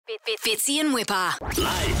Fitzy and Whipper.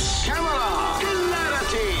 Lights, camera,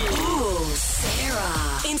 clarity. Ooh,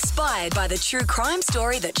 Sarah. Inspired by the true crime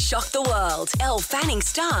story that shocked the world. Elle Fanning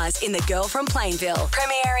stars in The Girl from Plainville.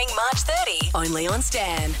 Premiering March 30, only on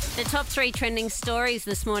Stan. The top 3 trending stories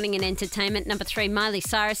this morning in entertainment. Number 3, Miley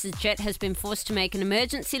Cyrus's jet has been forced to make an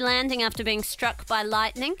emergency landing after being struck by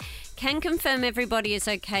lightning. Can confirm everybody is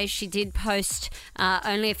okay. She did post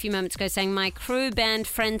only a few moments ago saying, my crew, band,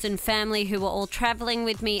 friends and family who were all travelling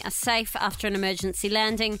with me are safe after an emergency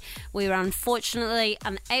landing. We were unfortunately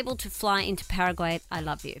unable to fly into Paraguay. I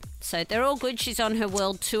love you. So they're all good. She's on her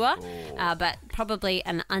world tour, but probably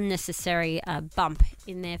an unnecessary bump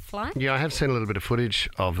in their flight. Yeah, I have seen a little bit of footage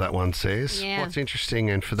of that one, Says. Yeah. What's interesting,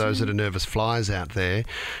 and for those that are nervous flyers out there,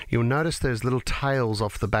 you'll notice there's little tails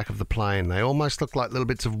off the back of the plane. They almost look like little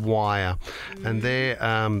bits of wire, and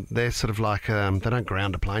they're sort of like, they don't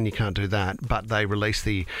ground a plane, you can't do that, but they release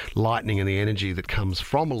the lightning and the energy that comes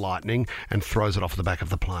from a lightning and throws it off the back of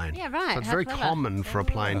the plane. Yeah, right. So it's How very clever. common for a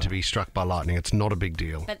plane to be struck by lightning. It's not a big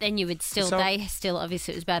deal. But then you would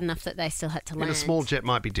obviously it was bad enough that they still had to land. In a small jet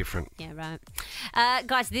might be different. Yeah, right.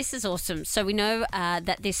 Guys, this is awesome. So we know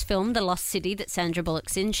that this film, The Lost City, that Sandra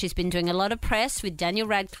Bullock's in, she's been doing a lot of press with Daniel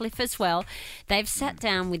Radcliffe as well. They've sat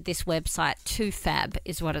down with this website, 2Fab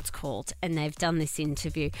is what it's called, and they've done this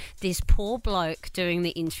interview. This poor bloke doing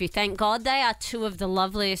the interview, thank God they are two of the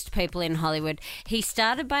loveliest people in Hollywood. He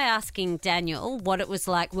started by asking Daniel what it was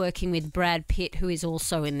like working with Brad Pitt, who is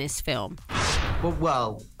also in this film.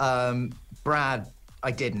 Well, Brad, I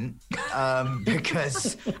didn't,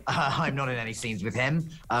 because I'm not in any scenes with him,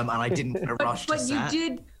 and I didn't rush to But you set.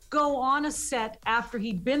 did go on a set after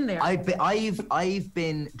he'd been there. I've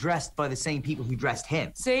been dressed by the same people who dressed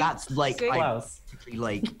him. See? That's like See?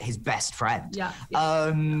 like his best friend. Yeah.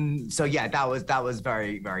 So yeah, that was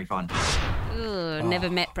very, very fun. Ooh, never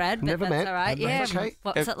met Brad, but Never that's met. all right. Never Yeah. met. Okay.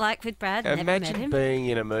 What was it like with Brad? Never met him. Imagine being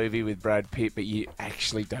in a movie with Brad Pitt, but you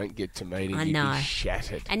actually don't get to meet him. I You'd know. be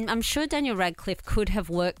shattered. And I'm sure Daniel Radcliffe could have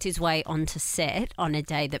worked his way onto set on a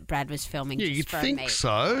day that Brad was filming. Yeah, just you'd for a think meet.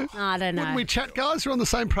 so. I don't know. Wouldn't we chat, guys? We're on the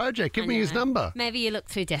same project. Give I me his know. number. Maybe you look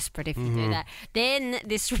too desperate if you do that. Then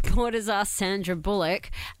this reporter's asked Sandra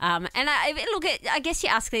Bullock, and I guess you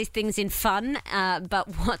ask these things in fun, but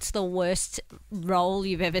what's the worst role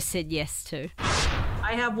you've ever said yes to?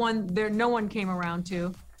 I have one there no one came around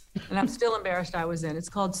to, and I'm still embarrassed I was in. It's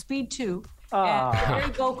called Speed 2. And they're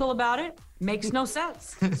very vocal about it. Makes no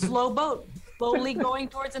sense. Slow boat, slowly going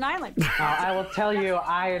towards an island. I will tell you,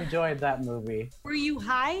 I enjoyed that movie. Were you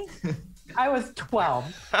high? I was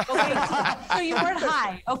 12. Okay, so you weren't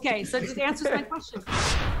high. Okay, so it answers my question.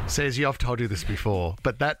 Says, I've told you this before,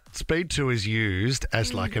 but that Speed 2 is used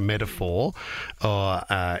as like a metaphor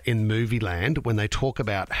in movie land when they talk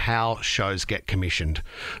about how shows get commissioned.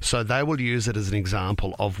 So they will use it as an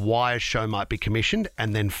example of why a show might be commissioned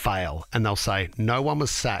and then fail. And they'll say, no one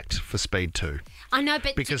was sacked for Speed 2. I know,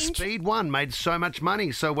 but Because Speed 1 made so much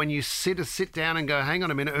money. So when you sit down and go, hang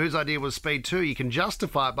on a minute, whose idea was Speed 2? You can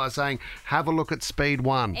justify it by saying, have a look at Speed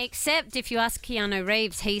 1. Except if you ask Keanu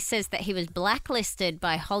Reeves, he says that he was blacklisted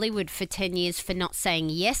by Hollywood for 10 years for not saying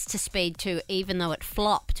yes to Speed 2, even though it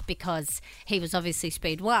flopped, because he was obviously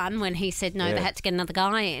Speed 1 when he said no, they had to get another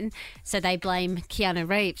guy in. So they blame Keanu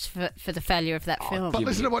Reeves for the failure of that film. But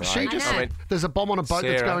listen to what she just said. There's a bomb on a boat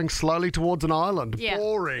that's Sarah. going slowly towards an island. Yeah.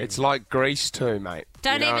 Boring. It's like Grease too, mate.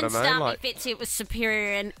 Don't You know even what I mean? start me, Fitzy. It was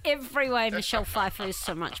superior in every way. Michelle Pfeiffer is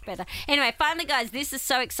so much better. Anyway, finally, guys, this is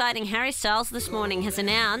so exciting. Harry Styles this morning has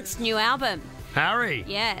announced new album. Harry.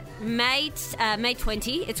 Yeah, May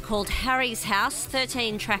 20. It's called Harry's House,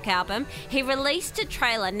 13-track album. He released a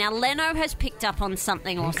trailer. Now, Leno has picked up on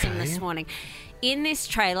something awesome this morning. In this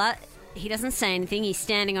trailer, he doesn't say anything. He's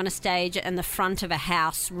standing on a stage and the front of a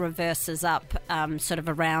house reverses up sort of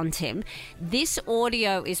around him. This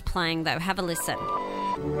audio is playing, though. Have a listen.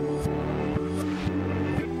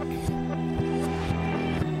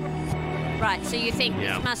 Right, so you think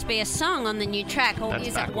this must be a song on the new track, or That's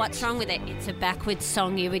is it backwards. what's wrong with it? It's a backwards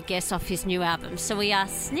song you would guess off his new album. So we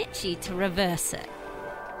asked Snitchy to reverse it.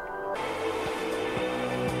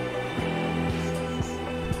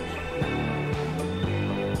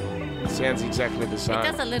 Sounds exactly the same. It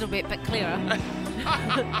does a little bit, but clearer.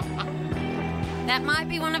 That might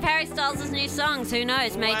be one of Harry Styles' new songs. Who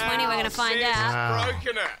knows? May 20, we're going to find out. Wow.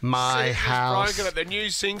 Broken it. My Sis has House. Broken it. The new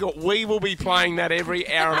single. We will be playing that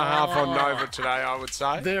every hour and a half on Nova today, I would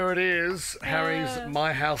say. There it is. Harry's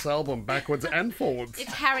My House album, backwards and forwards.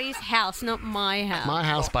 It's Harry's house, not my house. My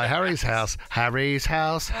House by Harry's House. Harry's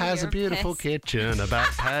house has a you're beautiful pissed. kitchen, a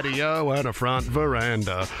back patio and a front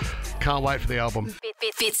veranda. Can't wait for the album.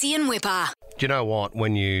 Fitzy and Whipper. Do you know what?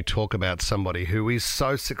 When you talk about somebody who is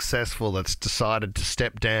so successful that's decided to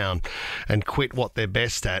step down and quit what they're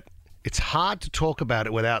best at, it's hard to talk about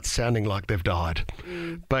it without sounding like they've died,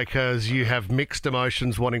 because you have mixed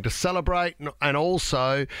emotions wanting to celebrate, and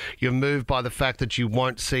also you're moved by the fact that you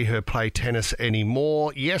won't see her play tennis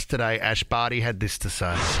anymore. Yesterday, Ash Barty had this to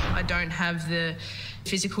say. I don't have the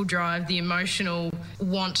physical drive, the emotional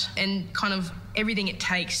want, and kind of everything it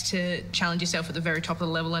takes to challenge yourself at the very top of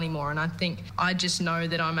the level anymore. And I think I just know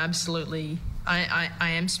that I'm absolutely, I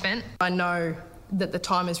am spent. I know that the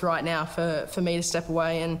time is right now for me to step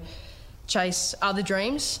away and chase other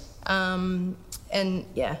dreams, and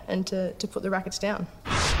to put the rackets down.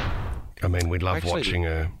 I mean, we love watching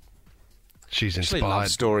her. She's inspired. I love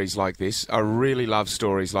stories like this. I really love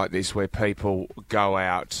stories like this where people go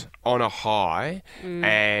out on a high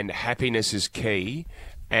and happiness is key.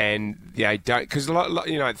 And they don't, because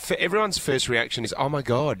everyone's first reaction is, "Oh my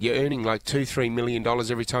God, you're earning like $2-3 million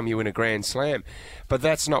every time you win a Grand Slam," but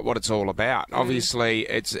that's not what it's all about. Obviously,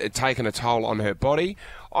 it's taken a toll on her body.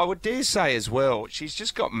 I would dare say as well, she's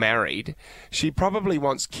just got married. She probably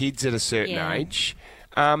wants kids at a certain age,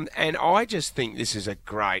 and I just think this is a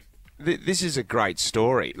great. This is a great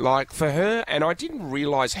story, like for her, and I didn't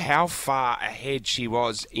realise how far ahead she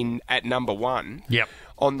was at number one.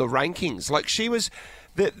 On the rankings. Like she was.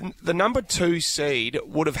 The number 2 seed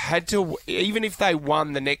would have had to, even if they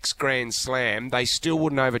won the next Grand Slam, they still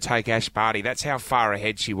wouldn't overtake Ash Barty. That's how far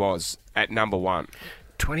ahead she was at number 1.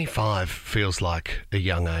 25 feels like a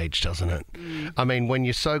young age, doesn't it? I mean, when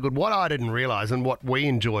you're so good, what I didn't realise and what we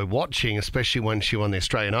enjoy watching, especially when she won the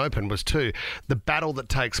Australian Open, was too the battle that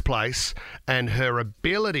takes place and her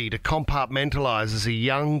ability to compartmentalise as a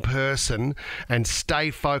young person and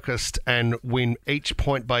stay focused and win each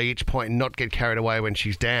point by each point and not get carried away when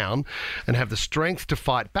she's down and have the strength to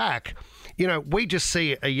fight back. You know, we just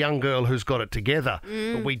see a young girl who's got it together,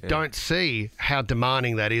 but we don't see how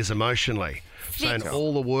demanding that is emotionally. And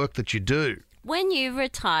all the work that you do. When you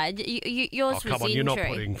retired, yours was come on, injury. you're not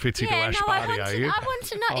putting Fitzy to Ash Barty, are you? I want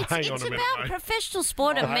to know. It's about professional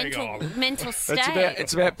sport and mental state.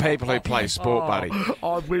 It's about people who play sport, buddy.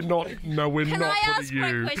 We're not. No, we're Can not I putting ask you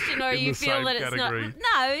one question, or in you the feel same that it's category. not?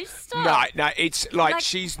 No, stop. No, it's like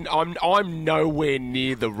she's. I'm nowhere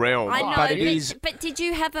near the realm. I know, but it is. But did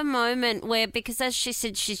you have a moment where, because as she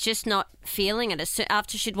said, she's just not feeling it.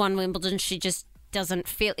 After she'd won Wimbledon, she just doesn't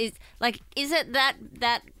feel. Is it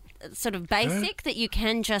that sort of basic that you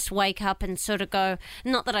can just wake up and sort of go?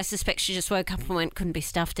 Not that I suspect she just woke up and went, couldn't be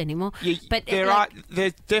stuffed anymore. But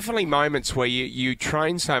there's definitely moments where you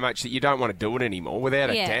train so much that you don't want to do it anymore, without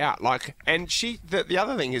a doubt. And the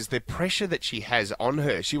other thing is the pressure that she has on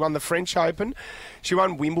her. She won the French Open, she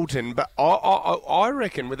won Wimbledon, but I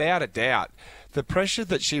reckon without a doubt, the pressure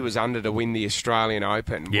that she was under to win the Australian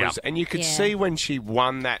Open was, and you could see when she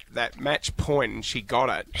won that match point and she got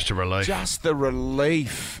it. Just a relief. Just the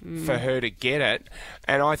relief for her to get it.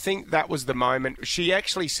 And I think that was the moment. She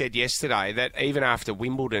actually said yesterday that even after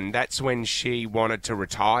Wimbledon, that's when she wanted to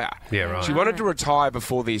retire. Yeah, right. She wanted to retire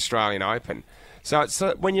before the Australian Open. So it's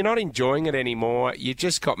when you're not enjoying it anymore, you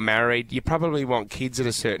just got married, you probably want kids at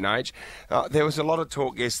a certain age. There was a lot of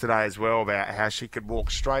talk yesterday as well about how she could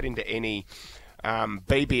walk straight into any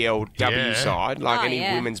BBLW side, any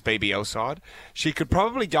women's BBL side. She could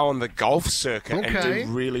probably go on the golf circuit and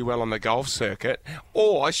do really well on the golf circuit,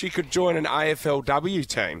 or she could join an AFLW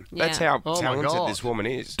team. That's how talented this woman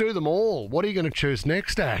is. Do them all. What are you going to choose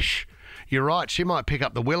next, Ash? You're right, she might pick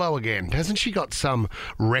up the willow again. Hasn't she got some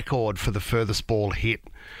record for the furthest ball hit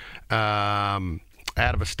out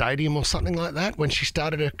of a stadium or something like that when she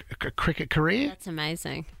started a cricket career? That's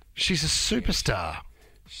amazing. She's a superstar.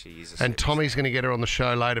 She's and Tommy's going to get her on the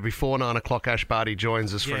show later before 9 o'clock. Ash Barty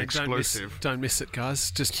joins us for exclusive. Don't miss it, guys.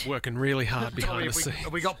 Just working really hard behind the scenes.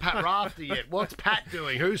 Have we got Pat Rafter yet? What's Pat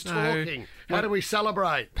doing? Who's talking? How do we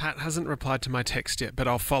celebrate? Pat hasn't replied to my text yet, but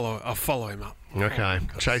I'll follow him up. Okay.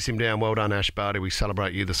 Chase him down. Well done, Ash Barty. We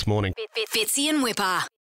celebrate you this morning. Fitzy and Whipper.